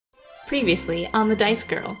Previously on the Dice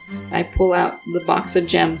Girls. I pull out the box of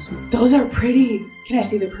gems. Those are pretty. Can I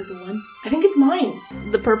see the purple one? I think it's mine.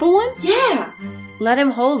 The purple one? Yeah! Let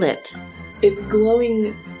him hold it. It's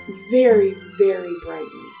glowing very, very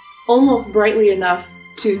brightly. Almost brightly enough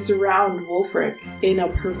to surround Wulfric in a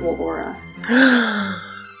purple aura. Can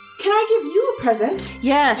I give you a present?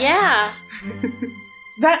 Yes. Yeah.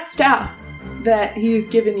 That staff that he's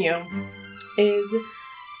given you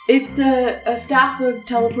it's a staff of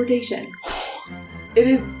teleportation. It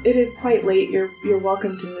is quite late. You're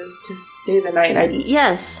welcome to stay the night.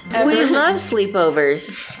 Yes. We love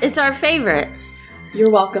sleepovers. It's our favorite. You're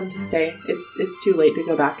welcome to stay. It's too late to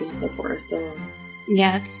go back into the forest alone.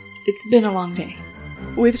 Yeah, it's been a long day.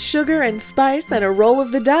 With sugar and spice and a roll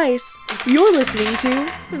of the dice, you're listening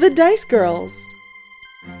to The Dice Girls.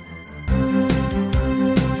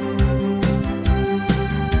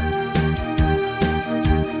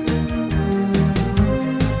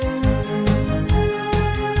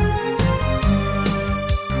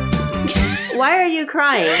 Why are you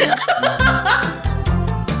crying?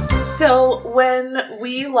 So when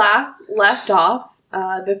we last left off,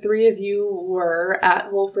 the three of you were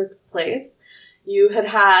at Wulfric's place. You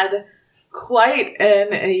had quite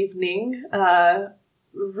an evening,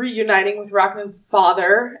 reuniting with Rhakna's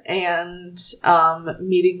father and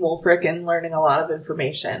meeting Wulfric and learning a lot of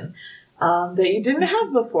information that you didn't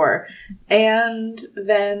have before. And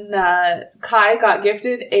then Kai got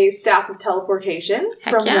gifted a staff of teleportation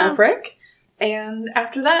from Wulfric. And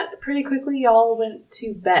after that, pretty quickly, y'all went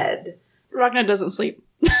to bed. Rhakna doesn't sleep.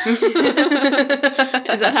 Is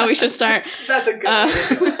that how we should start? That's a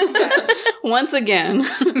good one. Once again,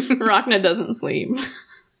 Rhakna doesn't sleep.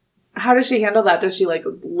 How does she handle that? Does she,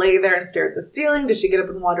 lay there and stare at the ceiling? Does she get up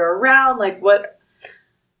and wander around? What?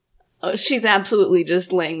 Oh, she's absolutely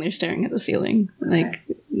just laying there staring at the ceiling. Okay.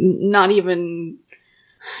 Not even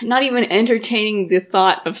entertaining the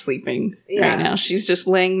thought of sleeping right now. She's just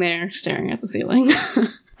laying there staring at the ceiling.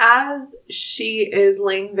 As she is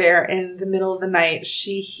laying there in the middle of the night,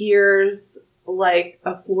 she hears a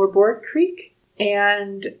floorboard creak,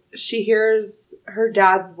 and she hears her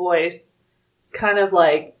dad's voice kind of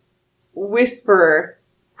whisper,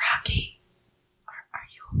 "Rocky, are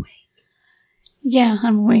you awake?" Yeah,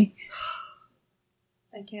 I'm awake.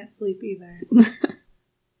 I can't sleep either.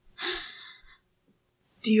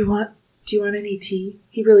 Do you want any tea?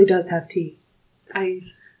 He really does have tea.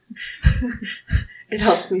 It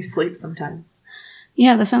helps me sleep sometimes.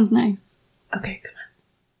 Yeah, that sounds nice. Okay, come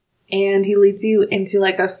on. And he leads you into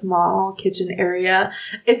a small kitchen area.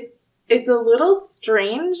 It's a little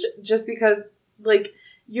strange just because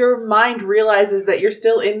your mind realizes that you're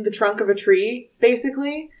still in the trunk of a tree,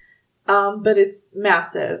 basically. But it's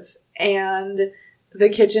massive. And the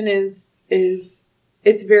kitchen is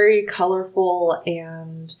it's very colorful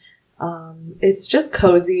and it's just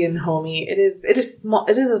cozy and homey. It is small.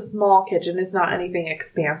 It is a small kitchen. It's not anything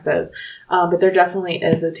expansive, but there definitely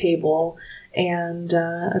is a table and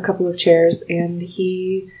a couple of chairs. And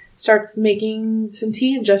he starts making some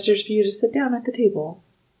tea and gestures for you to sit down at the table.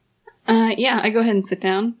 Yeah, I go ahead and sit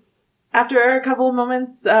down. After a couple of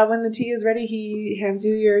moments, when the tea is ready, he hands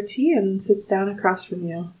you your tea and sits down across from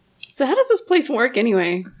you. So how does this place work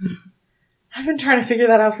anyway? I've been trying to figure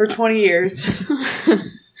that out for 20 years.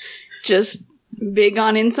 Just big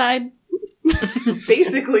on inside?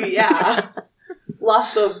 Basically, yeah.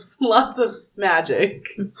 Lots of magic.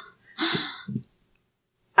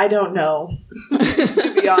 I don't know,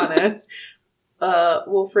 to be honest.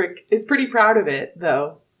 Wulfric is pretty proud of it,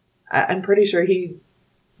 though. I'm pretty sure he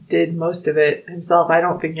did most of it himself. I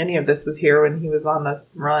don't think any of this was here when he was on the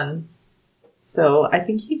run. So I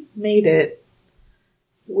think he made it,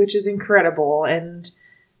 which is incredible and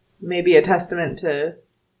maybe a testament to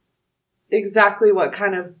exactly what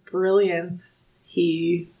kind of brilliance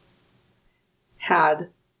he had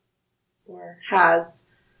or has.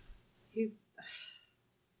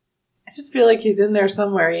 I just feel like he's in there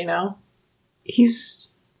somewhere, you know? He's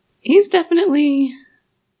definitely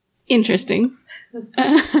interesting.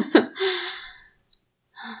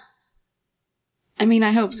 I mean,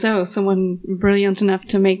 I hope so. Someone brilliant enough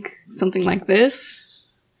to make something like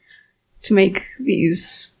this. To make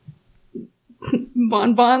these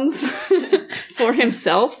bonbons for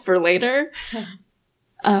himself for later.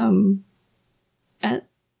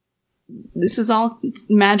 This is all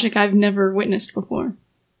magic I've never witnessed before.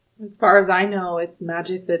 As far as I know, it's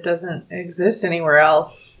magic that doesn't exist anywhere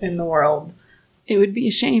else in the world. It would be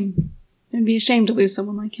a shame. It would be a shame to lose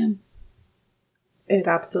someone like him. It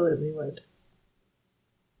absolutely would.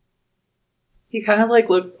 He kind of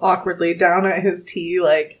looks awkwardly down at his tea,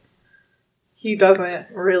 he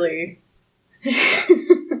doesn't really...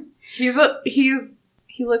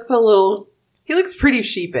 He looks pretty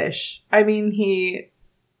sheepish. I mean, he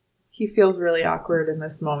feels really awkward in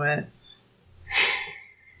this moment.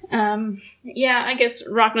 Yeah, I guess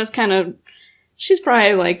Rhakna's she's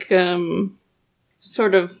probably like,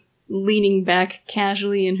 sort of leaning back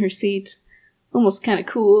casually in her seat. Almost kind of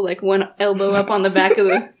cool, like one elbow up on the back of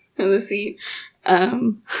the seat.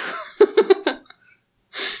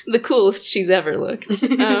 The coolest she's ever looked.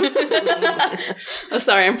 Oh,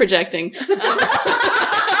 sorry, I'm projecting.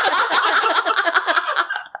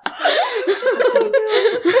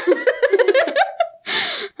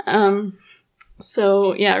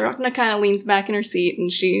 So yeah, Rhakna kind of leans back in her seat,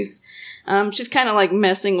 and she's kind of like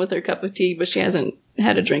messing with her cup of tea, but she hasn't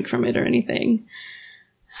had a drink from it or anything.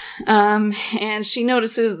 And she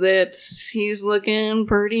notices that he's looking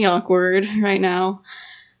pretty awkward right now.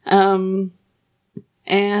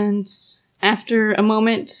 And after a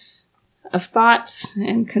moment of thought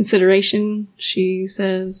and consideration, she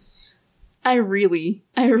says, I really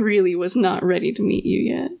was not ready to meet you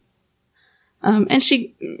yet. And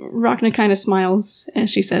Rhakna kind of smiles as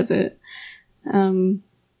she says it.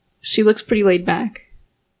 She looks pretty laid back.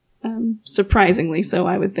 Surprisingly so,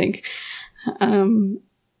 I would think.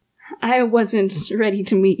 I wasn't ready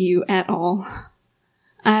to meet you at all.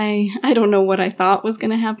 I don't know what I thought was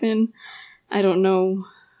gonna happen. I don't know.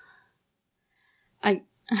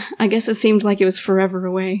 I guess it seemed like it was forever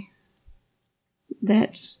away.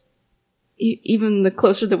 That even the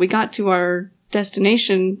closer that we got to our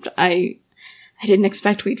destination, I didn't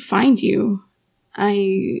expect we'd find you.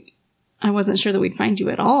 I wasn't sure that we'd find you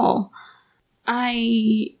at all.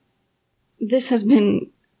 This has been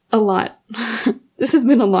a lot. This has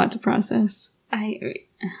been a lot to process. I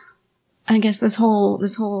guess this whole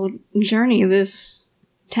journey, this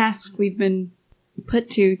task we've been put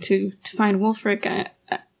to find Wulfric,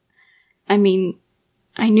 I mean,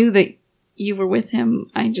 I knew that you were with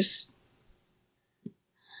him. I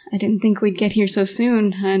didn't think we'd get here so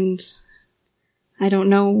soon, and I don't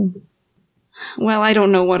know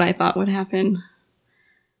what I thought would happen.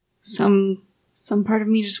 Some part of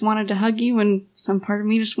me just wanted to hug you, and some part of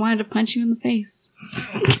me just wanted to punch you in the face.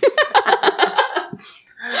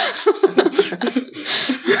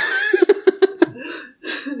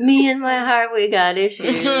 Me and my heart, we got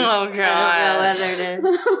issues. Oh, God. I don't know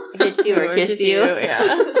whether to hit you or kiss you.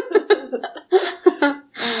 Yeah. Oh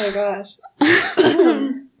my gosh.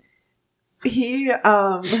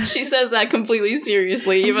 She says that completely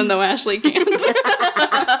seriously, even though Ashley can't.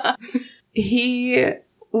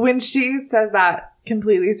 When she says that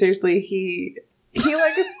completely seriously, he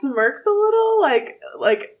like smirks a little,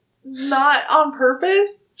 like not on purpose.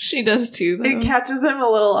 She does too, though. It catches him a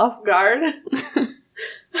little off guard.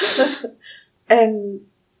 And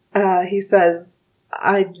he says,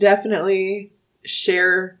 I definitely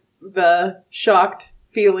share the shocked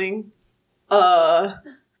feeling. Out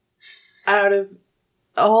of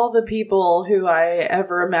all the people who I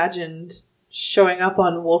ever imagined showing up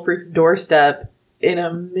on Wulfric's doorstep in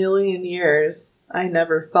a million years, I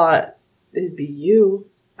never thought it'd be you.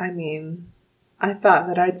 I mean, I thought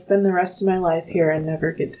that I'd spend the rest of my life here and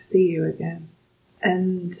never get to see you again.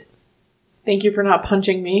 And thank you for not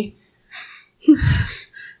punching me.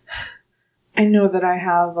 I know that I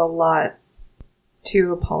have a lot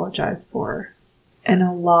to apologize for, and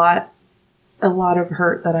a lot of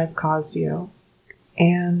hurt that I've caused you.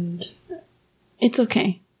 And it's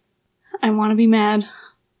okay. I want to be mad,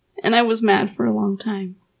 and I was mad for a long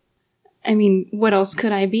time. I mean, what else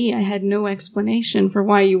could I be? I had no explanation for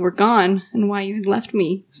why you were gone and why you had left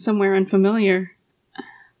me somewhere unfamiliar.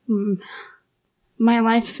 My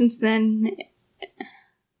life since then,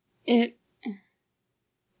 it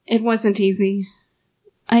wasn't easy.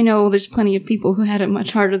 I know there's plenty of people who had it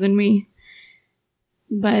much harder than me,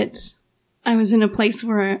 but I was in a place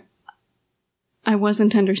where I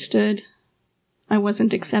wasn't understood. I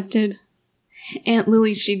wasn't accepted. Aunt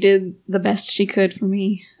Lily, she did the best she could for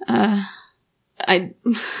me. I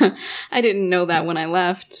didn't know that when I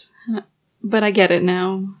left, but I get it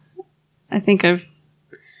now. I think a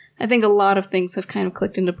lot of things have kind of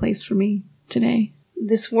clicked into place for me today.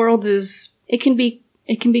 This world it can be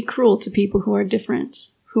cruel to people who are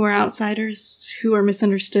different, who are outsiders, who are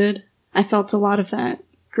misunderstood. I felt a lot of that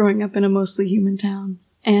growing up in a mostly human town.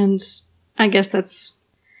 And I guess that's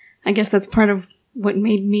part of what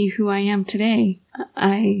made me who I am today.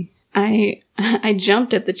 I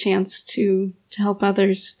jumped at the chance to help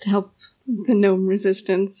others, to help the gnome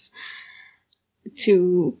resistance,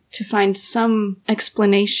 to find some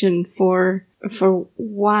explanation for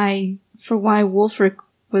why Wulfric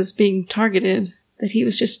was being targeted, that he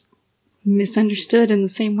was just misunderstood in the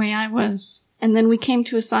same way I was. And then we came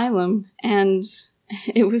to Asylum, and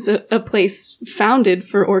it was a place founded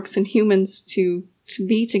for orcs and humans to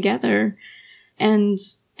be together. And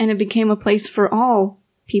it became a place for all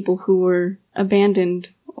people who were abandoned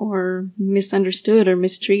or misunderstood or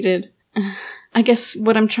mistreated. I guess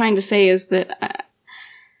what I'm trying to say is that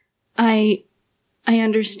I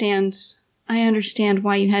understand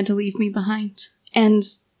why you had to leave me behind. And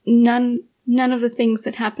none of the things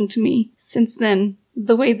that happened to me since then,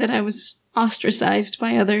 the way that I was ostracized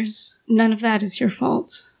by others, none of that is your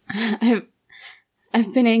fault.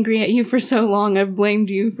 I've been angry at you for so long, I've blamed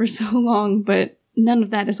you for so long, but none of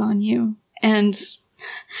that is on you. And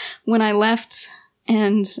when I left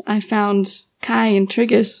and I found Kai and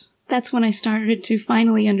Triggus, that's when I started to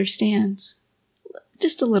finally understand,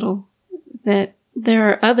 just a little, that there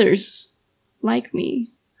are others like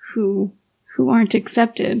me who aren't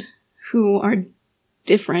accepted, who are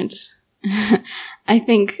different. I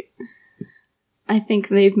think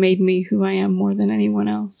they've made me who I am more than anyone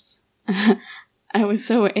else. I was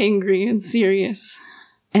so angry and serious,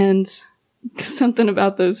 and something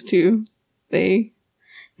about those two, they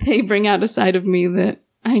bring out a side of me that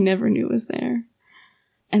I never knew was there.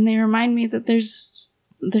 And they remind me that there's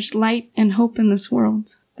light and hope in this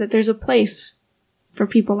world, that there's a place for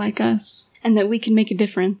people like us, and that we can make a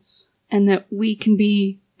difference, and that we can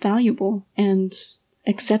be valuable and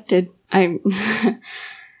accepted.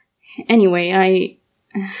 Anyway,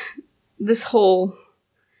 this whole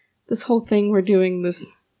thing we're doing,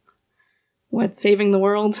 saving the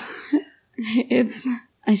world,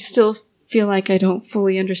 I still feel like I don't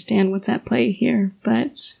fully understand what's at play here,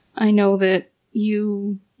 but I know that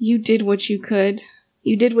you did what you could.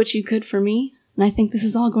 You did what you could for me, and I think this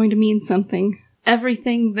is all going to mean something.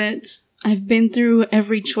 Everything that I've been through,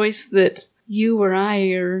 every choice that you or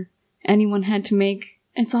I or anyone had to make,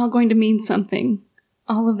 it's all going to mean something.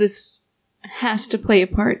 All of this has to play a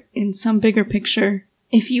part in some bigger picture.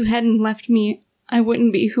 If you hadn't left me, I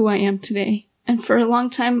wouldn't be who I am today. And for a long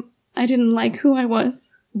time, I didn't like who I was.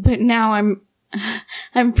 But now I'm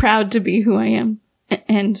proud to be who I am.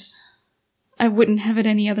 And I wouldn't have it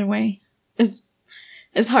any other way. As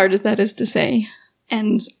hard as that is to say.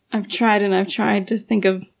 And I've tried to think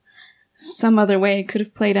of some other way it could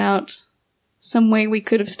have played out. Some way we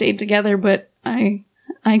could have stayed together, but I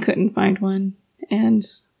couldn't find one. And,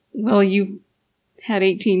 well, you had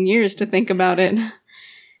 18 years to think about it.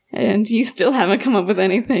 And you still haven't come up with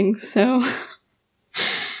anything, so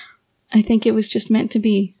I think it was just meant to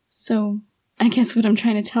be. So I guess what I'm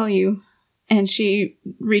trying to tell you, and she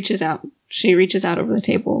reaches out over the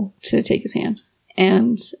table to take his hand,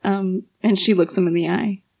 and she looks him in the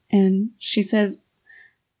eye, and she says,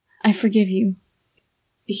 I forgive you.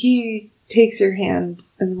 He takes your hand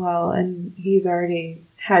as well, and he's already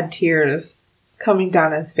had tears coming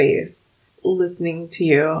down his face, listening to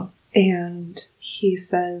you, and he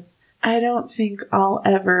says, I don't think I'll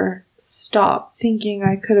ever stop thinking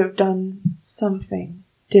I could have done something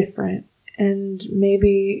different, and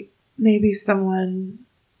maybe someone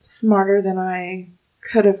smarter than I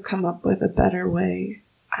could have come up with a better way.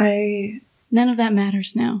 None of that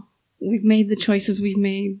matters now. We've made the choices we've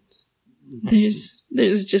made. There's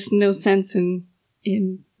just no sense in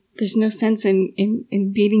beating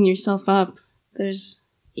yourself up. There's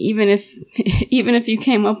even if you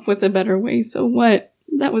came up with a better way, so what?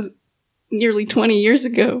 That was nearly 20 years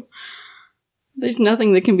ago. There's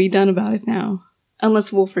nothing that can be done about it now.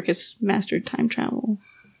 Unless Wulfric has mastered time travel.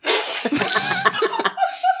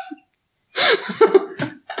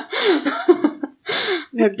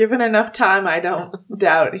 Now, given enough time, I don't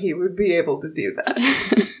doubt he would be able to do that.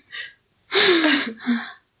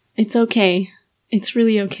 It's okay. It's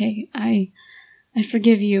really okay. I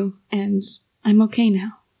forgive you, and I'm okay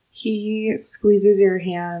now. He squeezes your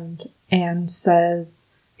hand and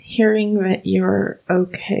says, hearing that you're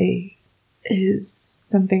okay is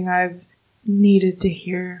something I've needed to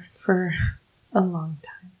hear for a long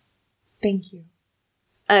time. Thank you.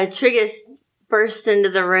 Triggus bursts into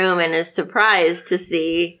the room and is surprised to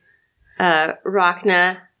see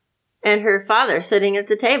Rhakna and her father sitting at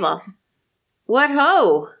the table. What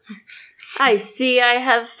ho! I see I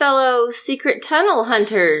have fellow secret tunnel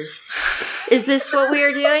hunters. Is this what we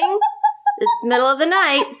are doing? It's middle of the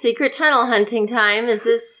night, secret tunnel hunting time.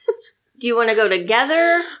 Do you want to go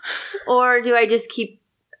together? Or do I just keep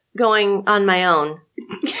going on my own?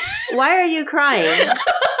 Why are you crying?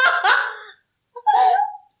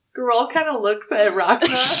 Girl kind of looks at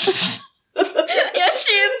Rhakna. Yeah,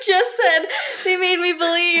 she just said they made me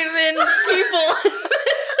believe in people.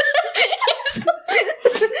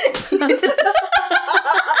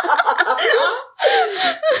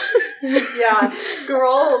 Yeah,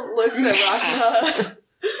 Girl looks at Rhakna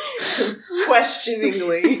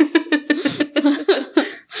questioningly.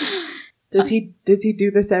 Does he do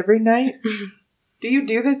this every night? Do you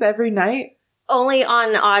do this every night? Only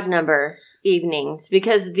on odd number evenings,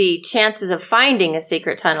 because the chances of finding a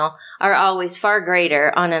secret tunnel are always far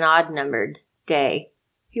greater on an odd numbered day.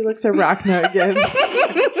 He looks at Rhakna again.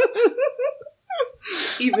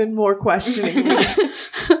 Even more questioningly.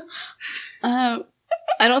 I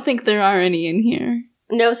don't think there are any in here.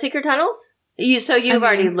 No secret tunnels? You've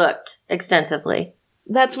already looked extensively.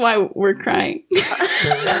 That's why we're crying.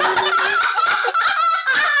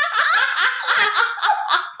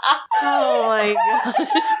 Oh my god.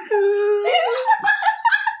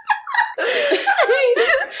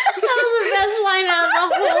 That was the best line out of the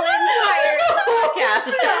whole entire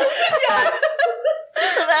podcast. Yeah.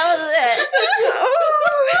 So that was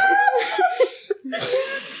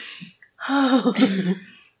it.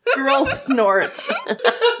 Girl snorts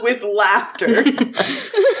with laughter.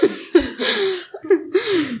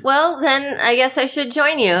 Well, then I guess I should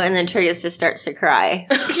join you. And then Triggus just starts to cry.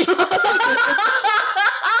 Okay,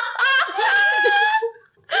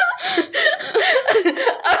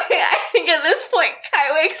 I think at this point,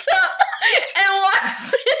 Kai wakes up and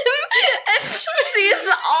walks in and she sees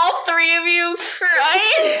all three of you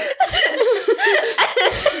crying.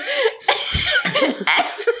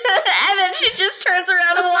 And then she just turns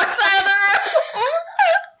around and walks out of the room.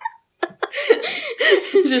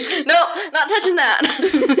 No, not touching that.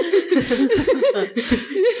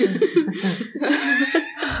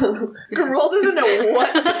 Girl doesn't know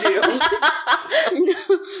what to do.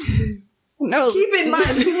 No. Keep in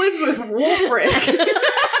mind, he lives with Wulfric.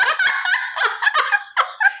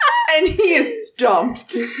 And he is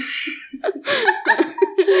stumped.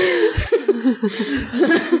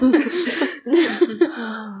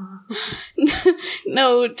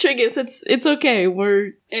 No, Triggus, it's okay.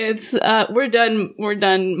 We're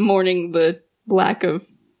done mourning the lack of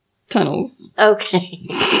tunnels. Okay.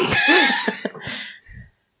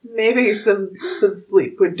 Maybe some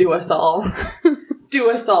sleep would do us all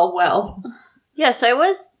well. Yes, I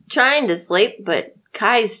was trying to sleep, but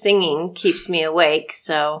Kai's singing keeps me awake,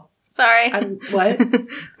 so... Sorry. What?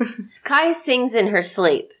 Kai sings in her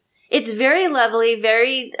sleep. It's very lovely,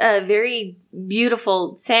 very, very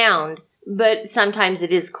beautiful sound, but sometimes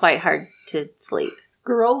it is quite hard to sleep.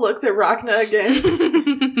 Girl looks at Rhakna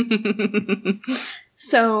again.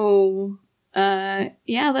 So,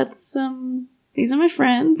 yeah, that's, these are my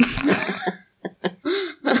friends.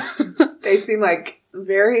 They seem like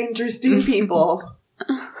very interesting people.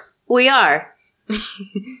 We are.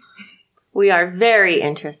 We are very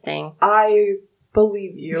interesting. I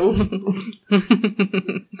believe you.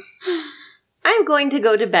 I'm going to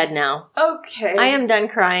go to bed now. Okay. I am done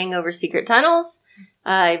crying over secret tunnels.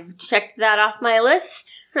 I've checked that off my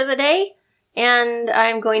list for the day, and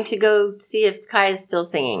I'm going to go see if Kai is still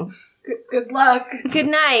singing. Good luck. Good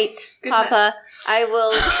night, Good Papa. night. I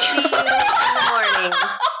will see you in the morning.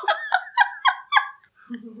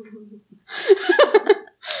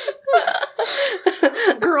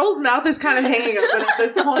 Girl's mouth is kind of hanging open at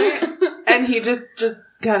this point, and he just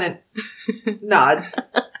kind of nods.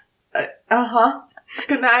 Uh-huh.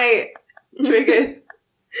 Good night, Triggus.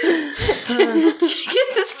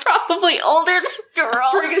 Triggus is probably older than Girl.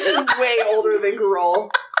 Triggus is way older than Girl.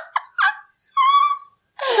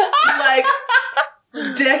 Like,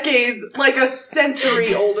 decades, like a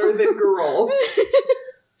century older than Girl.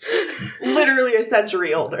 Literally a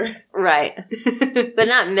century older. Right. But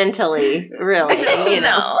not mentally, really, you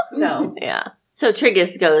know. No. Yeah. So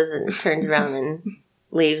Triggus goes and turns around and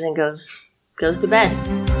leaves and goes to bed.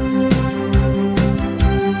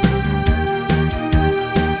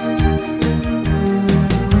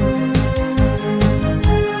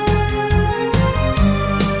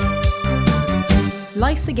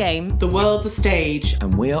 Life's a game. The world's a stage.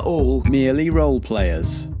 And we are all merely role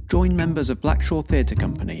players. Join members of Blackshaw Theatre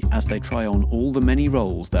Company as they try on all the many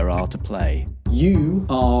roles there are to play. You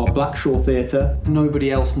are Blackshaw Theatre.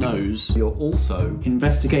 Nobody else knows. You're also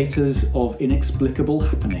investigators of inexplicable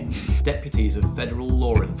happenings, Deputies of federal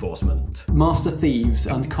law enforcement. master thieves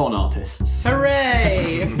and con artists.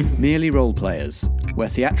 Hooray! Merely role players, where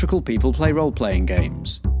theatrical people play role-playing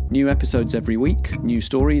games. New episodes every week, new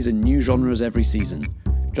stories in new genres every season.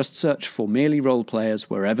 Just search for Merely Role Players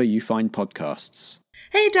wherever you find podcasts.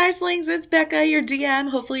 Hey Dicelings, it's Becca, your DM.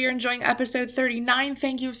 Hopefully you're enjoying episode 39.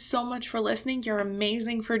 Thank you so much for listening. You're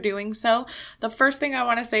amazing for doing so. The first thing I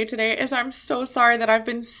want to say today is I'm so sorry that I've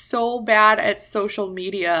been so bad at social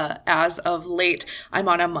media as of late. I'm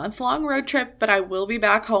on a month-long road trip, but I will be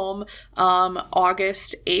back home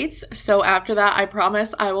August 8th. So after that, I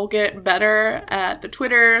promise I will get better at the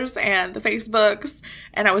Twitters and the Facebooks.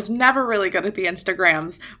 And I was never really good at the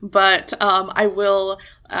Instagrams, but I will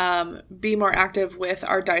be more active with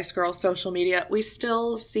our Dice Girls social media. We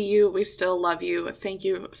still see you. We still love you. Thank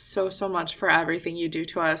you so much for everything you do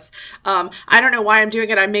to us. I don't know why I'm doing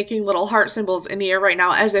it. I'm making little heart symbols in the air right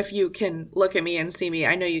now as if you can look at me and see me.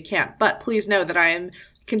 I know you can't, but please know that I am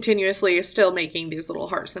continuously still making these little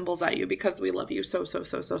heart symbols at you because we love you so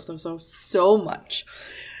much.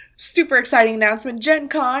 Super exciting announcement. Gen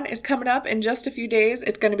Con is coming up in just a few days.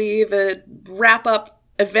 It's going to be the wrap-up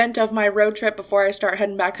event of my road trip before I start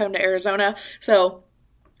heading back home to Arizona. So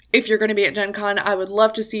if you're going to be at Gen Con, I would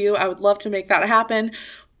love to see you. I would love to make that happen.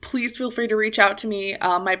 Please feel free to reach out to me.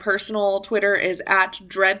 My personal Twitter is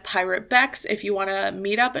 @DreadPirateBex. If you want to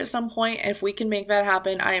meet up at some point, if we can make that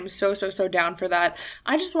happen, I am so down for that.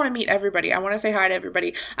 I just want to meet everybody. I want to say hi to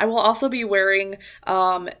everybody. I will also be wearing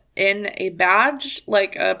in a badge,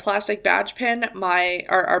 like a plastic badge pin,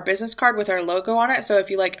 our business card with our logo on it. So if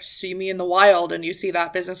you like see me in the wild and you see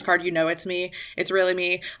that business card, you know it's me. It's really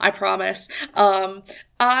me. I promise.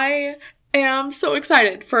 I am so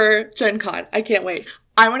excited for Gen Con. I can't wait.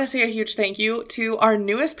 I want to say a huge thank you to our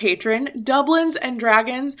newest patron, Dublins and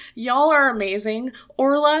Dragons. Y'all are amazing.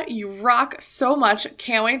 Orla, you rock so much.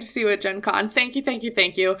 Can't wait to see you at Gen Con. Thank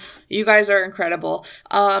you. You guys are incredible.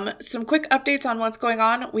 Some quick updates on what's going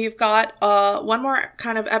on. We've got one more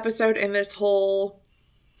kind of episode in this whole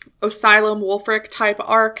Asylum Wulfric type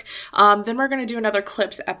arc. Then we're going to do another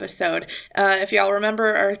Clips episode. If y'all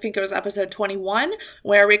remember, I think it was episode 21,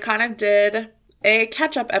 where we kind of did a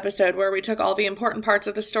catch-up episode where we took all the important parts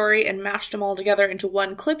of the story and mashed them all together into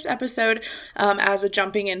one Clips episode as a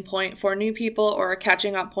jumping in point for new people or a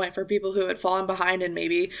catching up point for people who had fallen behind and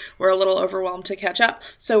maybe were a little overwhelmed to catch up.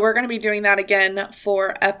 So we're going to be doing that again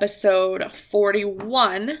for episode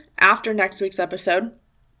 41 after next week's episode.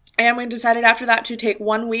 And we decided after that to take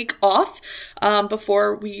 1 week off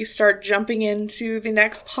before we start jumping into the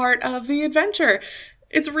next part of the adventure.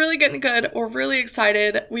 It's really getting good. We're really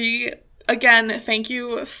excited. Again, thank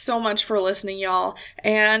you so much for listening, y'all,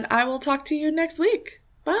 and I will talk to you next week.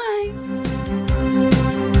 Bye!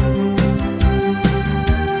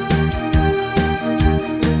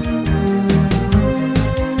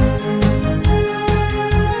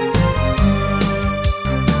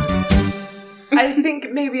 I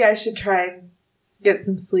think maybe I should try and get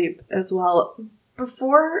some sleep as well.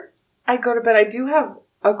 Before I go to bed, I do have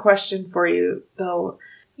a question for you, though.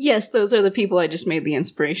 Yes, those are the people I just made the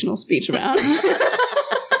inspirational speech about. That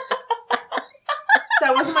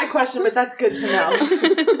wasn't my question, but that's good to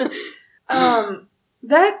know.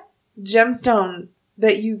 That gemstone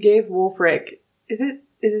that you gave Wulfric, is it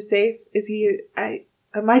safe? Is he?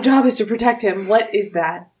 My job is to protect him. What is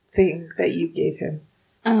that thing that you gave him?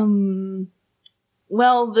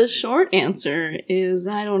 Well, the short answer is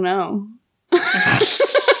I don't know.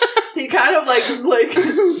 He kind of like,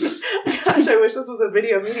 gosh, I wish this was a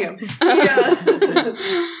video medium.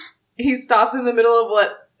 He stops in the middle of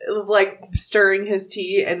stirring his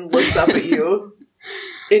tea and looks up at you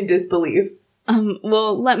in disbelief.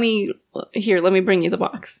 Well, let me bring you the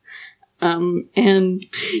box.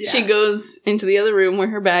 She goes into the other room where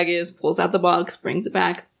her bag is, pulls out the box, brings it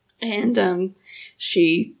back, and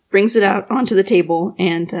she brings it out onto the table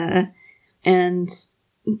and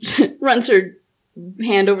runs her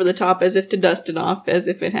hand over the top as if to dust it off, as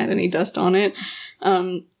if it had any dust on it.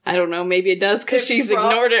 I don't know, maybe it does because she's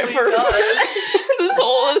ignored it for this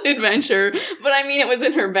whole adventure. But I mean, it was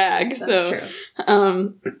in her bag, That's so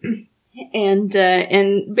true.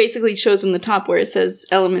 And basically shows him the top where it says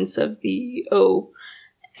elements of the O,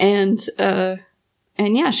 and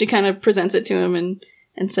yeah, she kind of presents it to him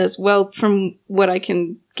and says, well, from what I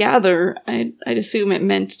can gather, I'd assume it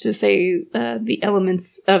meant to say the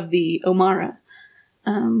elements of the Omara.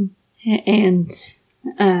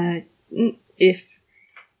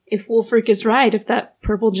 If Wulfric is right, if that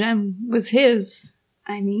purple gem was his,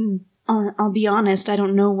 I mean, I'll be honest, I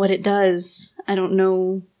don't know what it does. I don't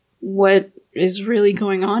know what is really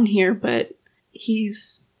going on here, but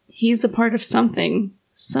he's a part of something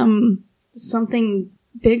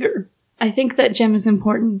bigger. I think that gem is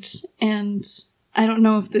important, and I don't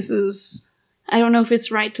know if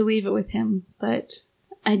it's right to leave it with him, but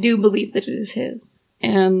I do believe that it is his.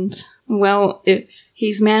 And, well, if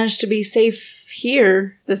he's managed to be safe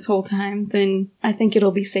here this whole time, then I think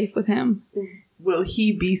it'll be safe with him. Will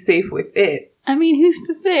he be safe with it? I mean, who's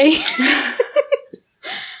to say?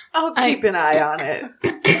 I'll keep an eye on it.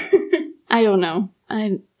 I don't know.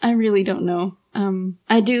 I really don't know.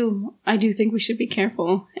 I do think we should be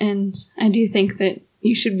careful, and I do think that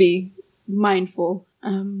you should be mindful.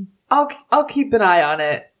 I'll keep an eye on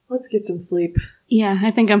it. Let's get some sleep. Yeah,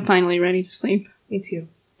 I think I'm finally ready to sleep. Me too.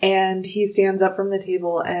 And he stands up from the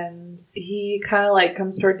table and he kind of like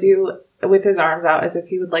comes towards you with his arms out as if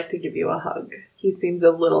he would like to give you a hug. He seems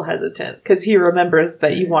a little hesitant because he remembers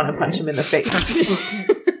that you want to punch him in the face.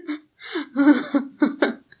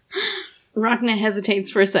 Rhakna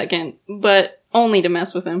hesitates for a second, but only to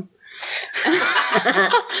mess with him.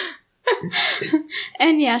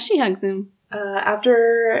 And yeah, she hugs him.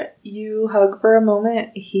 After you hug for a moment,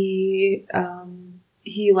 he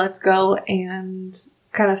lets go and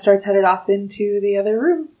kind of starts headed off into the other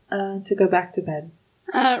room to go back to bed.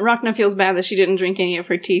 Rhakna feels bad that she didn't drink any of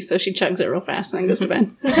her tea, so she chugs it real fast and then goes to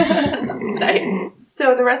bed. Nice.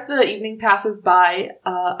 So the rest of the evening passes by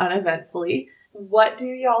uneventfully. What do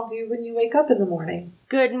y'all do when you wake up in the morning?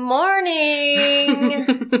 Good morning!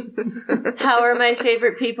 How are my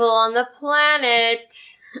favorite people on the planet?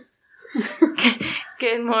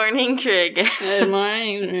 Good morning, Triggus. Good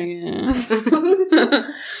morning, Triggus.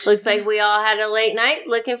 Looks like we all had a late night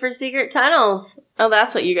looking for secret tunnels. Oh,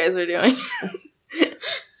 that's what you guys are doing.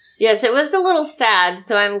 Yes, it was a little sad,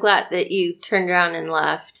 so I'm glad that you turned around and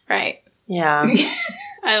left. Right. Yeah.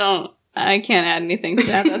 I can't add anything to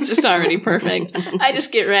that. That's just already perfect. I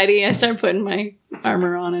just get ready. I start putting my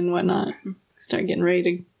armor on and whatnot. Start getting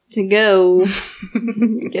ready to go.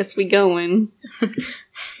 Guess we going.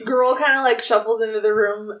 Girl kind of like shuffles into the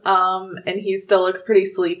room, and he still looks pretty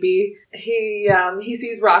sleepy. He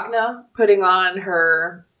sees Rhakna putting on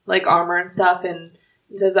her like armor and stuff, and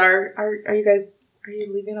says, "Are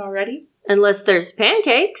you leaving already?" Unless there's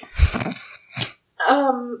pancakes.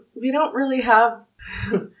 We don't really have.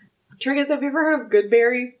 Triggus, have you ever heard of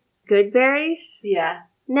Goodberries? Goodberries? Yeah.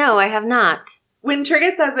 No, I have not. When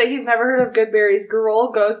Triggus says that he's never heard of Goodberries, Girl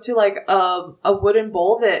goes to like a wooden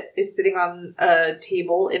bowl that is sitting on a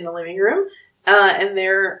table in the living room, and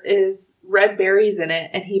there is red berries in it,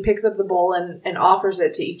 and he picks up the bowl and offers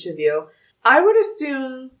it to each of you. I would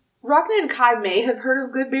assume Rhakna and Kai may have heard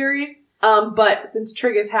of Goodberries, but since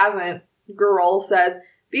Triggus hasn't, Girl says,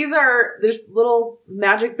 there's little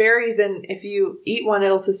magic berries, and if you eat one,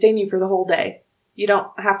 it'll sustain you for the whole day. You don't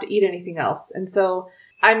have to eat anything else. And so,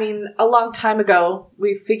 I mean, a long time ago,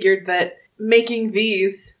 we figured that making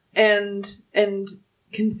these and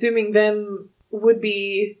consuming them would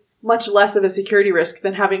be much less of a security risk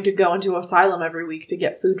than having to go into asylum every week to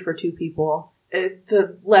get food for 2 people.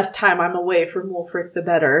 The less time I'm away from Wulfric, the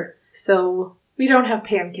better. So, we don't have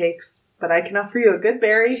pancakes, but I can offer you a good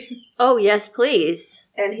berry. Oh, yes, please.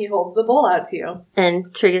 And he holds the bowl out to you.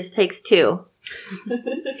 And Triggus takes 2.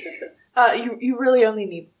 You really only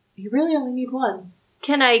need 1.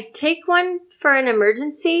 Can I take one for an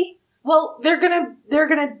emergency? Well, they're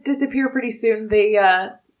gonna disappear pretty soon.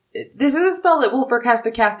 This is a spell that Wulfric has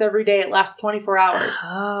to cast every day. It lasts 24 hours.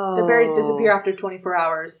 Oh. The berries disappear after 24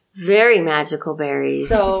 hours. Very magical berries.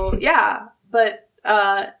 So, yeah. But,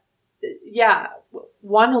 yeah.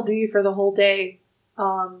 1 will do you for the whole day.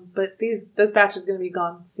 But this batch is gonna be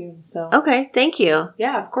gone soon, so. Okay, thank you.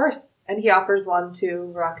 Yeah, of course. And he offers 1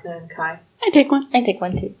 to Rhakna and Kai. I take one. I take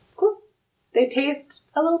one too. Cool. They taste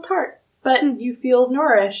a little tart, but you feel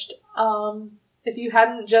nourished. If you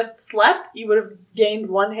hadn't just slept, you would have gained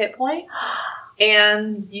 1 hit point,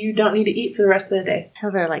 and you don't need to eat for the rest of the day. So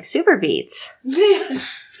they're like super beets.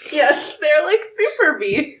 Yes, they're like super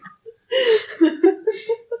beets.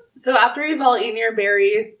 So after you've all eaten your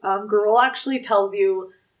berries, Girl actually tells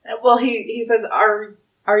you, well, he says, where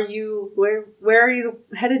are you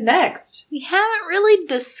headed next? We haven't really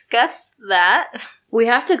discussed that. We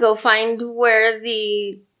have to go find where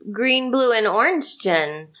the green, blue, and orange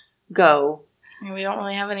gens go. We don't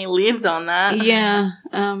really have any leads on that. Yeah,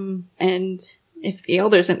 and if the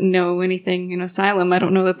elders didn't know anything in Asylum, I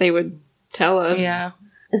don't know that they would tell us. Yeah.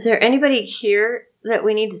 Is there anybody here that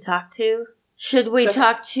we need to talk to? Should we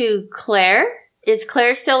talk to Claire? Is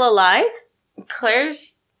Claire still alive?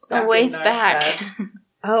 Claire's a ways back.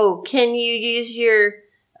 Oh, can you use your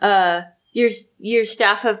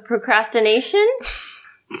staff of procrastination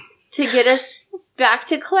to get us back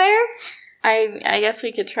to Claire? I guess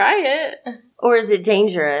we could try it. Or is it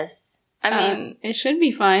dangerous? I mean, it should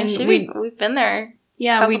be fine. We've been there a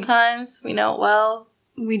couple times. We know it well.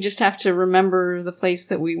 We just have to remember the place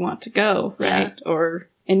that we want to go, right? Yeah. Or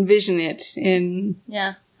envision it in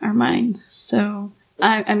our minds. So,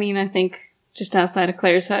 I mean, I think just outside of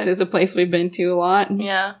Claire's Hut is a place we've been to a lot.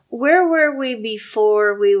 Yeah. Where were we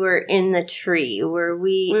before we were in the tree? Were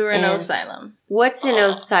we? We were in Asylum. What's in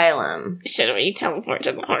Asylum? Should we teleport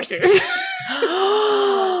to the horses?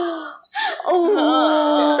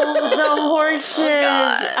 Oh, the horses!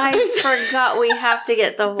 God. I forgot we have to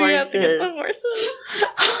get the horses. We have to get the horses.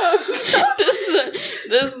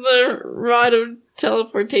 Does the rod of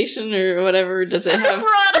teleportation or whatever, does it have...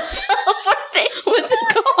 Rod of teleportation. What's it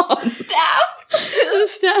called? Staff. The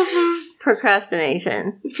staff of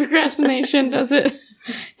Procrastination. procrastination, does it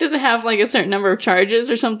have like a certain number of charges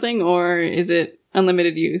or something, or is it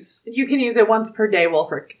unlimited use? You can use it once per day,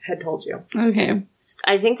 Wulfric had told you. Okay.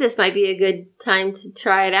 I think this might be a good time to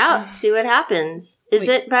try it out, see what happens. Is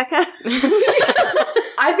it, Becca?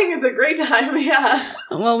 I think it's a great time, yeah.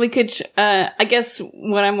 Well, we could, I guess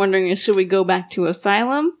what I'm wondering is, should we go back to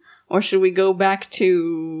Asylum, or should we go back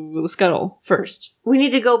to the Scuttle first? We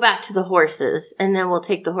need to go back to the horses, and then we'll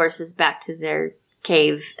take the horses back to their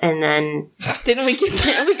cave, and then... Didn't we get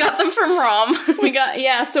there? We got them from Rom.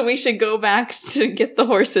 So we should go back to get the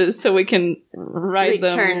horses so we can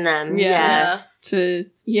return them. Yes. So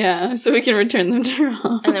we can return them to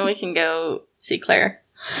Rom. And then we can go see Claire.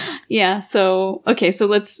 Yeah, so, okay, so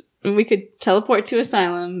we could teleport to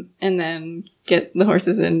Asylum and then get the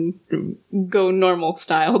horses and go normal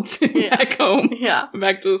style to back home. Yeah.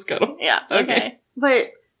 Back to the Scuttle. Yeah, okay.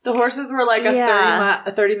 But... The horses were like a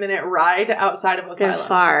 30-minute ride outside of Asylum. They're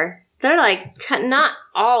far. They're like not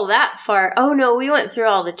all that far. Oh no, we went through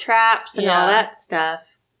all the traps and all that stuff.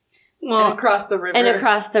 Well, and across the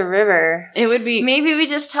river. It would be... Maybe we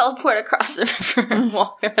just teleport across the river and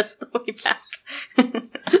walk the rest of the way back.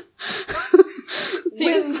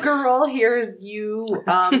 When Girl hears you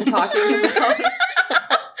talking about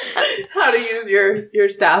how to use your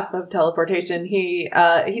staff of teleportation, he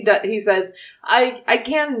says, I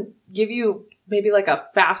can give you maybe like a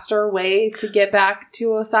faster way to get back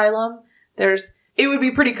to Asylum. It would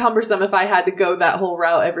be pretty cumbersome if I had to go that whole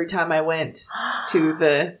route every time I went to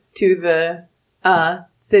the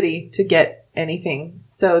city to get anything.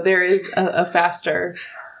 So there is a faster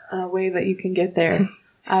way that you can get there.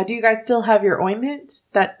 Do you guys still have your ointment?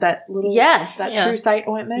 That little True Sight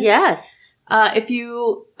ointment? Yes. If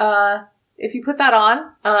you put that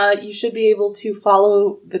on, you should be able to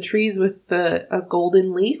follow the trees with a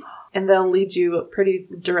golden leaf, and they'll lead you a pretty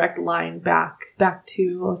direct line back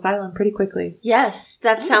to Asylum pretty quickly. Yes,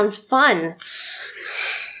 that sounds fun.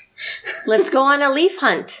 Let's go on a leaf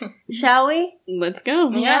hunt, shall we? Let's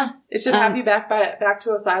go. Yeah. It should have you back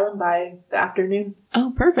to Asylum by the afternoon.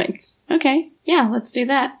 Oh, perfect. Okay. Yeah, let's do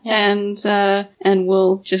that. Yeah. And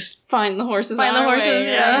we'll just find the horses.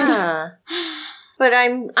 Yeah. But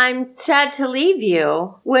I'm sad to leave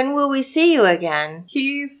you. When will we see you again?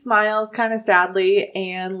 He smiles kind of sadly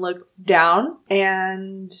and looks down,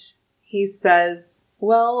 and he says,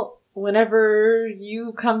 well, whenever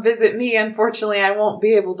you come visit me, unfortunately, I won't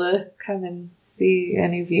be able to come and see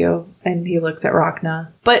any of you. And he looks at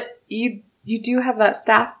Rhakna. But you do have that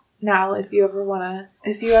staff now. If you ever wanna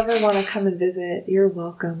come and visit, you're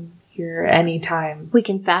welcome here anytime. We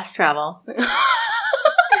can fast travel.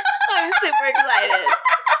 I'm super excited.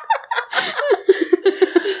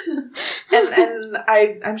 And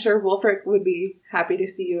I'm sure Wulfric would be happy to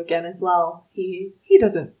see you again as well. He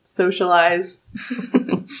doesn't socialize.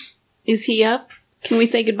 Is he up? Can we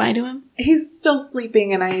say goodbye to him? He's still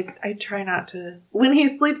sleeping, and I try not to. When he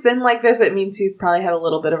sleeps in like this, it means he's probably had a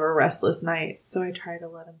little bit of a restless night, so I try to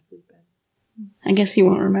let him sleep in. I guess he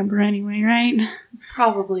won't remember anyway, right?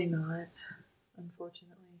 Probably not,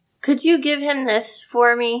 unfortunately. Could you give him this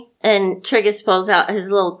for me? And Triggus pulls out his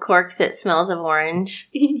little cork that smells of orange.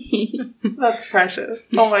 That's precious.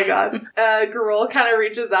 Oh my god. Garol kind of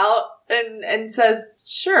reaches out and says,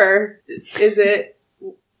 sure.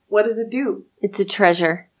 What does it do? It's a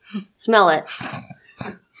treasure. Smell it.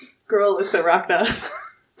 Garol looks at Rhakna.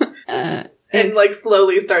 And like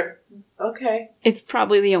slowly starts, okay. It's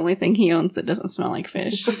probably the only thing he owns that doesn't smell like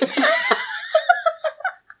fish.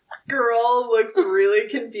 Garol looks really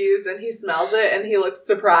confused, and he smells it, and he looks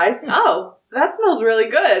surprised. Oh, that smells really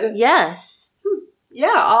good. Yes.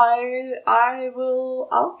 Yeah,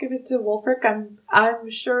 I'll give it to Wulfric. I'm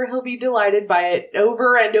sure he'll be delighted by it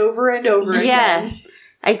over and over and over again. Yes.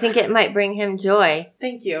 I think it might bring him joy.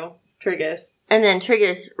 Thank you, Triggus. And then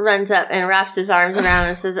Triggus runs up and wraps his arms around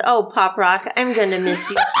and says, oh, Pop Rock, I'm going to miss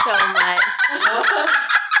you so much.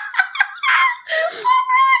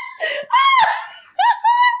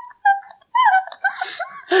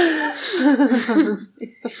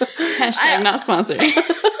 Hashtag not sponsored.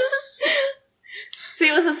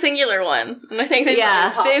 See, singular one. And I think they've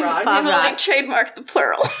Pop only rock. trademarked the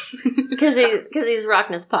plural. Because he's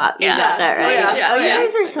Rhakna's pop. You Yeah. got that right. Oh, yeah. You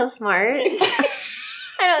guys are so smart.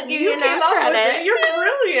 I don't give you came enough up with it. credit. You're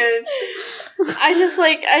brilliant. I just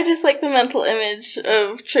like the mental image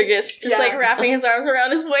of Triggus just like wrapping his arms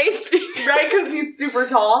around his waist. Right, because he's super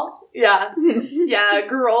tall. Yeah. Yeah,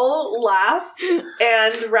 Girl laughs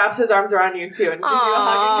and wraps his arms around you too and gives you a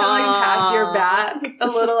hug and kind of like pats your back a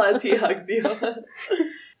little as he hugs you.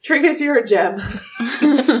 Triggus, you're a gem.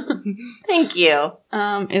 Thank you.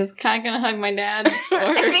 Is Kai gonna hug my dad?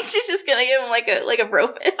 I think she's just gonna give him like a bro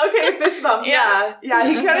fist. Okay, fist bump. Yeah. Yeah,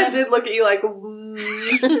 he kind of did look at you like,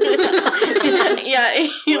 Yeah.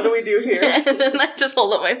 what do we do here? And then I just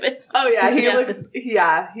hold up my fist. Oh, yeah,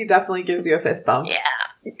 he definitely gives you a fist bump. Yeah.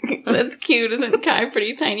 That's cute. Isn't Kai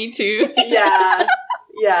pretty tiny too? Yeah.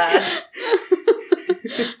 Yeah.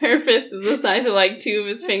 Her fist is the size of like 2 of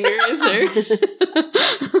his fingers.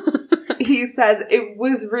 He says, it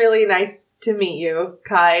was really nice to meet you,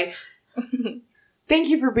 Kai. Thank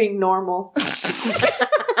you for being normal.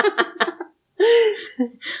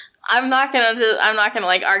 I'm not gonna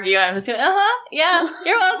like argue. I'm just gonna, yeah,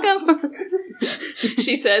 you're welcome.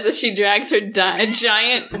 She says as she drags her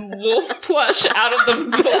giant wolf plush out of the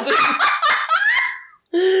building.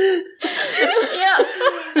 Yeah.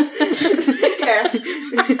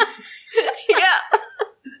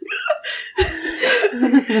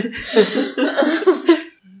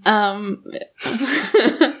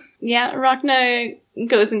 Yeah, Rhakna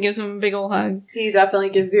goes and gives him a big ol' hug. He definitely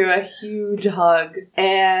gives you a huge hug.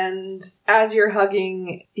 And as you're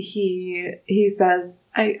hugging, he says,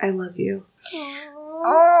 I love you.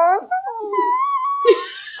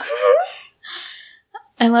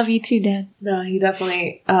 I love you too, Dad. No, he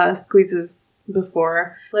definitely squeezes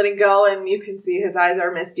before letting go, and you can see his eyes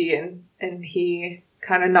are misty, and he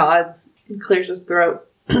kind of nods and clears his throat.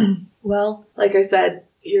 Well, like I said,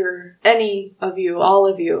 all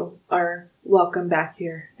of you are welcome back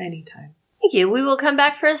here anytime. Thank you. We will come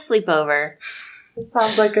back for a sleepover. It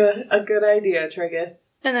sounds like a good idea, Triggus.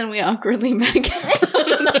 And then we awkwardly back out of the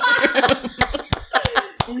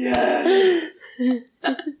room. Yes!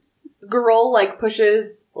 Girl,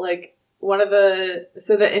 pushes, one of the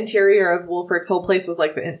interior of Wulfric's whole place was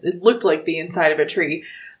it looked like the inside of a tree.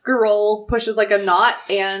 Girl pushes, a knot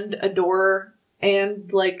and a door,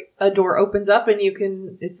 and, a door opens up, and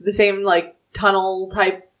it's the same, tunnel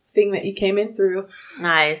type thing that you came in through.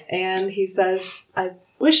 Nice. And he says, I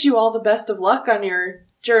wish you all the best of luck on your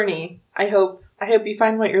journey. I hope you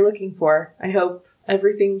find what you're looking for. I hope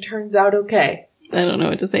everything turns out okay. I don't know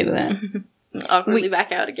what to say to that. Awkwardly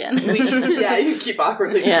back out again. Yeah, you keep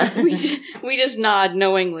awkwardly. Yeah. We just nod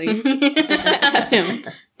knowingly at him.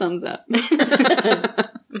 Thumbs up.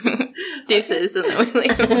 Deuces, and then we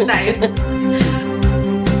leave. Nice.